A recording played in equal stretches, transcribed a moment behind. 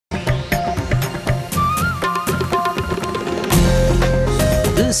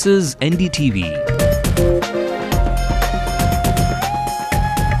This is NDTV.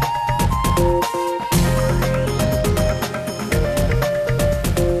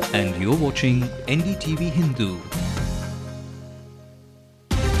 And you're watching Ndtv-Hindu.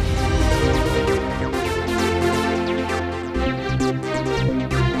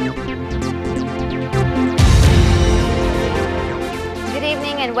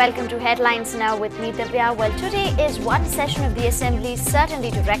 And welcome to Headlines Now with me, Divya. Well, today is one session of the Assembly certainly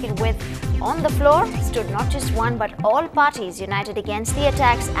to reckon with. On the floor stood not just one but all parties united against the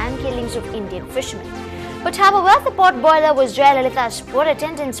attacks and killings of Indian fishermen. But however, the pot boiler was Jayalalitha's poor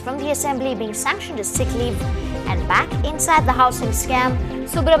attendance from the Assembly being sanctioned as sick leave. And back inside the housing scam,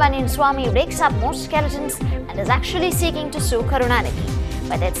 Subramanian Swamy rakes up more skeletons and is actually seeking to sue Karunanidhi.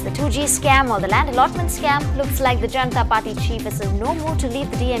 Whether it's the 2G scam or the land allotment scam, looks like the Janata Party chief is in no mood to leave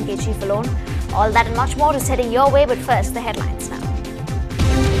the DMK chief alone. All that and much more is heading your way, but first, the headlines now.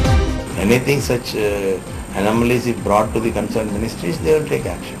 Anything such anomalies if brought to the concerned ministries, they will take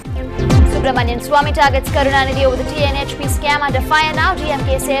action. Subramanian Swamy targets Karunanidhi over the TNHP scam under fire now.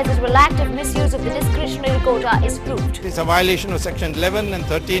 DMK says it will act if misuse of the discretionary quota is proved. It is a violation of Section 11 and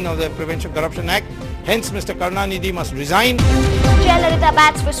 13 of the Prevention of Corruption Act. Hence, Mr. Karunanidhi must resign. Jayalalitha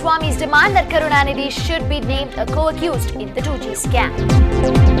bats for Swamy's demand that Karunanidhi should be named a co-accused in the 2G scam.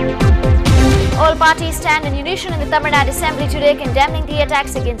 All parties stand in unison in the Tamil Nadu Assembly today condemning the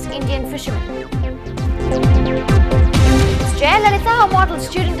attacks against Indian fishermen. Jayalalitha, a model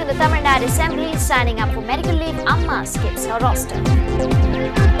student in the Tamil Nadu Assembly, is signing up for medical leave. Amma skips her roster.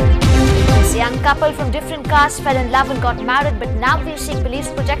 This young couple from different castes fell in love and got married, but now they seek police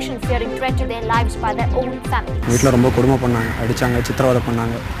protection, fearing threat to their lives by their own families. வீட்டில் ரொம்ப கொடுமை பண்ணாங்க, அடிச்சாங்க, சித்திரவதை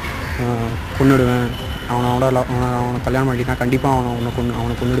பண்ணாங்க, கொன்னுடுவேன், அவனை கல்யாணம் பண்ணிட்டா கண்டிப்பாக அவனை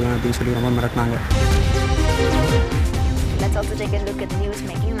கொன்னுடுவேன் அப்படின்னு சொல்லி ரொம்ப மிரட்டினாங்க. Let's also take a look at the news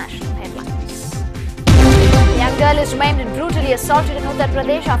making national headlines. A young girl is maimed and brutally assaulted in Uttar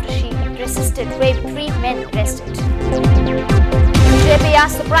Pradesh after she resisted rape. 3 men arrested. BJP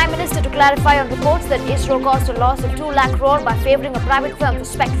asked the Prime Minister to clarify on reports that ISRO caused a loss of 2 lakh crore by favouring a private firm for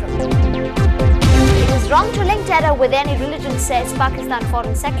spectrum. It is wrong to link terror with any religion, says Pakistan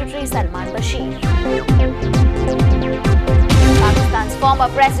Foreign Secretary Salman Bashir. Pakistan's former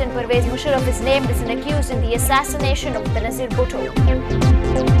President Pervez Musharraf is named as an accused in the assassination of Benazir Bhutto.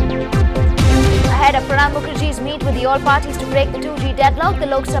 Ahead of Pranab Mukherjee's meet with the all parties to break the 2G deadlock, the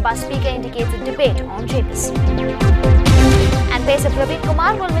Lok Sabha Speaker indicates a debate on JPC. And pacer Praveen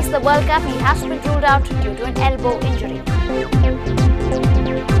Kumar will miss the World Cup. He has been ruled out due to an elbow injury.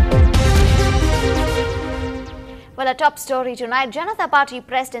 Well, a top story tonight. Janata Party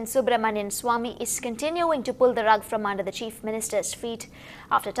President Subramanian Swamy is continuing to pull the rug from under the Chief Minister's feet.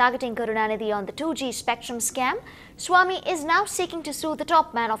 After targeting Karunanidhi on the 2G spectrum scam, Swamy is now seeking to sue the top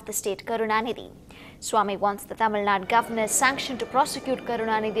man of the state, Karunanidhi. Swamy wants the Tamil Nadu governor's sanction to prosecute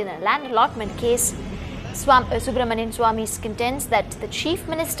Karunanidhi in a land allotment case. Subramanian Swamy contends that the Chief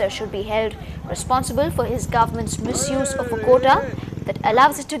Minister should be held responsible for his government's misuse of a quota that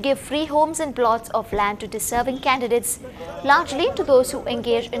allows it to give free homes and plots of land to deserving candidates, largely to those who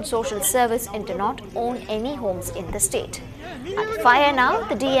engage in social service and do not own any homes in the state. Under fire now,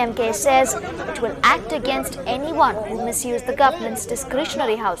 the DMK says it will act against anyone who misuses the government's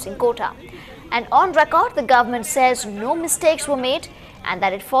discretionary housing quota. And on record, the government says no mistakes were made and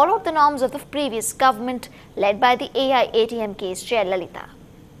that it followed the norms of the previous government led by the AIADMK's Jayalalitha.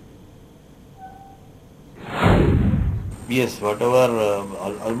 Yes, whatever,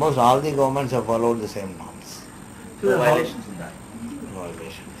 almost all the governments have followed the same norms. So no violations in that? No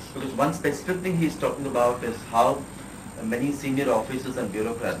violations. Because one specific thing he is talking about is how many senior officers and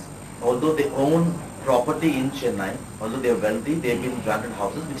bureaucrats, although they own property in Chennai, although they are wealthy, they have been granted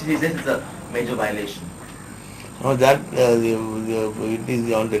houses, which he says is a major violation. No, that it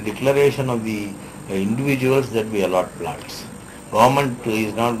is on the declaration of the individuals that we allot plots. Government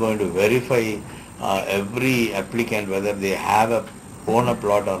is not going to verify every applicant whether they own a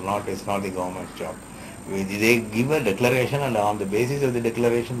plot or not. It's not the government's job. They give a declaration, and on the basis of the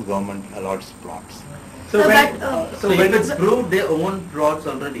declaration, the government allots plots. So when it's proved they own plots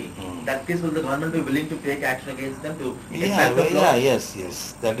already, in that case will the government be willing to take action against them to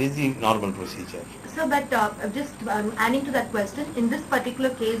Yes. That is the normal procedure. So, but just adding to that question, in this particular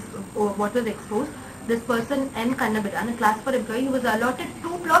case, what was exposed, this person N. Kannabiran, a class 4 employee, who was allotted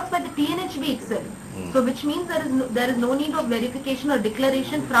 2 plots by the TNHB itself. So, which means there is no need of verification or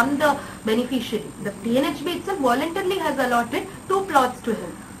declaration from the beneficiary. The TNHB itself voluntarily has allotted 2 plots to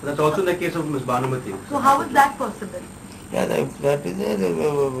him. That's also the case of Ms. Bhanumati. So, how is that possible? Yeah, that is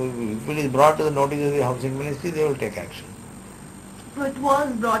if it is brought to the notice of the Housing Ministry, they will take action. So it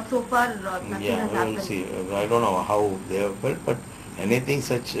was brought so far, nothing has Yeah, we will happened. see. I don't know how they have felt, but anything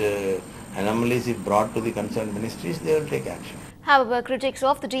such anomalies if brought to the concerned ministries, they will take action. However, critics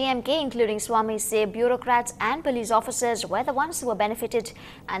of the DMK, including Swami, say bureaucrats and police officers were the ones who were benefited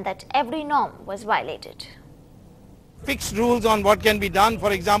and that every norm was violated. Fixed rules on what can be done.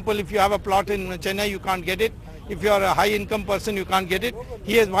 For example, if you have a plot in Chennai, you can't get it. If you are a high income person, you can't get it.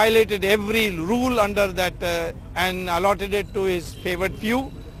 He has violated every rule under that and allotted it to his favored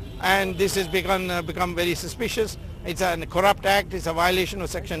few. And this has become very suspicious. It's a corrupt act. It's a violation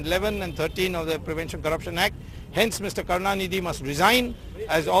of Section 11 and 13 of the Prevention Corruption Act. Hence, Mr. Karunanidhi must resign,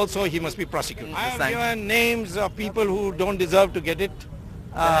 as also he must be prosecuted. I have given names of people who don't deserve to get it,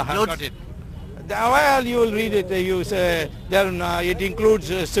 have got it. Well, you will read it. You say it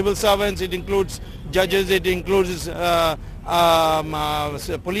includes civil servants, it includes judges, it includes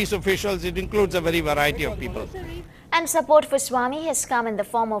police officials, it includes a very variety of people. And support for Swami has come in the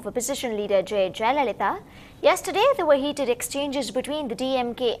form of opposition leader Jayalalitha. Yesterday, there were heated exchanges between the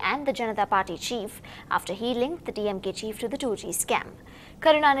DMK and the Janata Party chief after he linked the DMK chief to the 2G scam.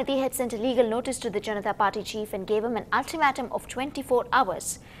 Karunanidhi had sent a legal notice to the Janata Party chief and gave him an ultimatum of 24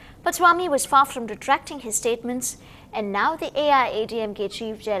 hours. But Swami was far from retracting his statements, and now the AIADMK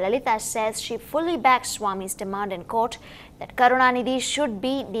chief Jayalalitha says she fully backs Swami's demand in court that Karunanidhi should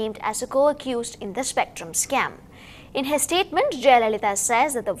be named as a co-accused in the Spectrum scam. In his statement, Jayalalitha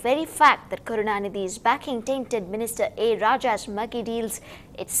says that the very fact that Karunanidhi is backing tainted Minister A. Raja's muggy deals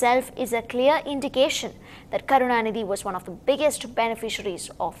itself is a clear indication that Karunanidhi was one of the biggest beneficiaries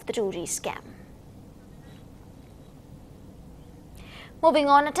of the 2G scam. Moving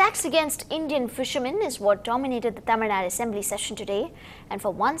on, attacks against Indian fishermen is what dominated the Tamil Nadu Assembly session today, and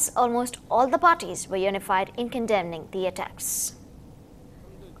for once almost all the parties were unified in condemning the attacks.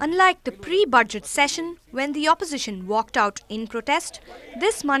 Unlike the pre-budget session, when the opposition walked out in protest,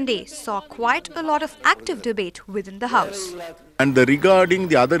 this Monday saw quite a lot of active debate within the House. And regarding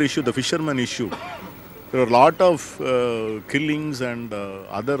the other issue, the fishermen issue, there are a lot of killings and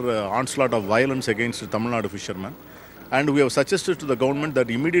other onslaught of violence against the Tamil Nadu fishermen. And we have suggested to the government that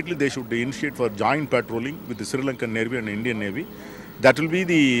immediately they should initiate for joint patrolling with the Sri Lankan Navy and Indian Navy. That will be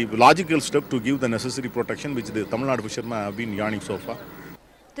the logical step to give the necessary protection which the Tamil Nadu fishermen have been yearning so far.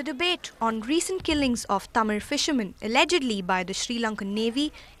 The debate on recent killings of Tamil fishermen allegedly by the Sri Lankan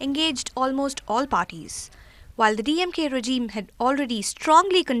Navy engaged almost all parties. While the DMK regime had already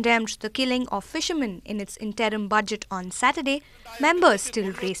strongly condemned the killing of fishermen in its interim budget on Saturday, members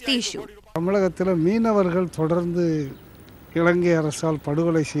still raised the issue. தமிழகத்தில் மீனவர்கள் தொடர்ந்து இலங்கை அரசால்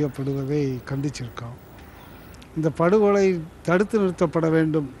படுகொலை செய்யப்படுவதை கண்டிச்சிருக்கோம். இந்த படுகொலை தடுத்து நிறுத்தப்பட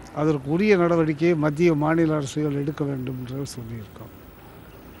வேண்டும், அதற்கு உரிய நடவடிக்கையை மத்திய மாநில அரசுகள் எடுக்க வேண்டும் என்று சொல்லியிருக்கோம்.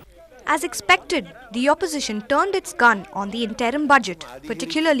 As expected, the opposition turned its gun on the interim budget,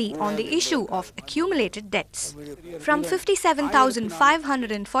 particularly on the issue of accumulated debts. From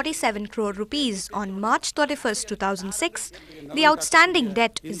 57,547 crore rupees on March 31, 2006, the outstanding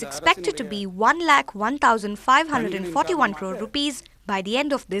debt is expected to be 1,01,541 crore rupees by the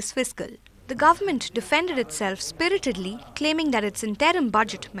end of this fiscal. The government defended itself spiritedly, claiming that its interim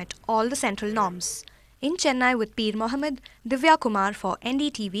budget met all the central norms. In Chennai with Peer Mohammed, Divya Kumar for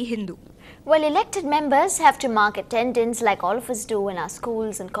Ndtv-Hindu. Well, elected members have to mark attendance like all of us do in our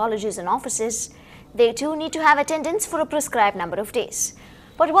schools and colleges and offices. They too need to have attendance for a prescribed number of days.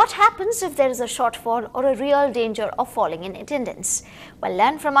 But what happens if there is a shortfall or a real danger of falling in attendance? Well,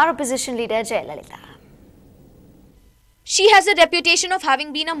 learn from our opposition leader Jayalalitha. She has a reputation of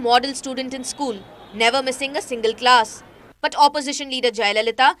having been a model student in school, never missing a single class. But opposition leader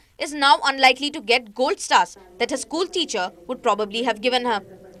Jayalalitha is now unlikely to get gold stars that her school teacher would probably have given her.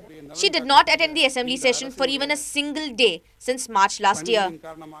 She did not attend the assembly session for even a single day since March last year.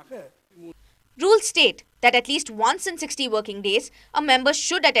 Rules state that at least once in 60 working days, a member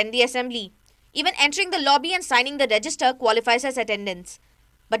should attend the assembly. Even entering the lobby and signing the register qualifies as attendance.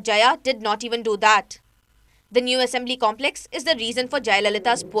 But Jaya did not even do that. The new assembly complex is the reason for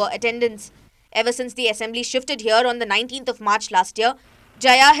Jayalalitha's poor attendance. Ever since the assembly shifted here on the 19th of March last year,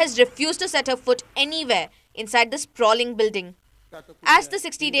 Jaya has refused to set her foot anywhere inside the sprawling building. As the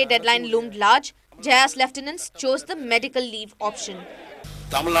 60-day deadline loomed large, Jaya's lieutenants chose the medical leave option.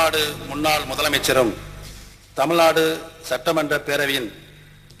 Tamil Nadu முன்னாள் முதலமைச்சரும் Tamil Nadu சட்டமன்ற பேரவையின்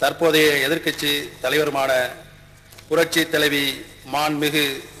தற்போதைய எதிர்க்கட்சி தலைவருமான புரட்சி தலைவி மாண்புமிகு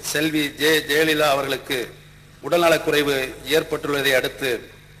செல்வி ஜெயலலிதா அவர்களுக்கு உடல்நலக்குறைவு ஏற்பட்டுள்ளதை அடுத்து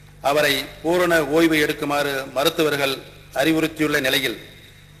அவரை பூரண ஓய்வு எடுக்குமாறு மருத்துவர்கள் அறிவுறுத்தியுள்ள நிலையில்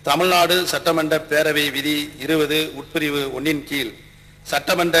தமிழ்நாடு சட்டமன்ற பேரவை விதி 20 உட்பிரிவு 1 கீழ்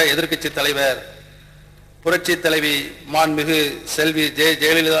சட்டமன்ற எதிர்க்கட்சி தலைவர் புரட்சி தலைவி மாண்புமிகு செல்வி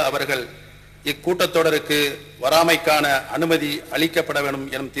ஜெயலலிதா அவர்கள் இக்கூட்டத்தொடருக்கு வராமைக்கான அனுமதி அளிக்கப்பட வேண்டும்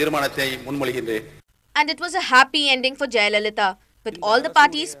எனும் தீர்மானத்தை முன்மொழிகின்றேன். And it was a happy ending for Jayalalitha, with all the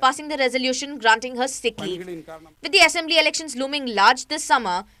parties passing the resolution granting her sick leave. With the assembly elections looming large this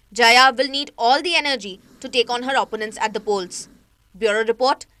summer, Jaya will need all the energy to take on her opponents at the polls. Bureau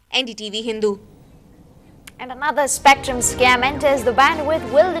Report, Ndtv-Hindu. And another spectrum scam enters the bandwidth.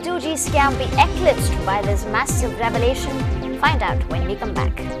 Will the 2G scam be eclipsed by this massive revelation? Find out when we come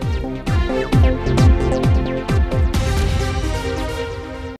back.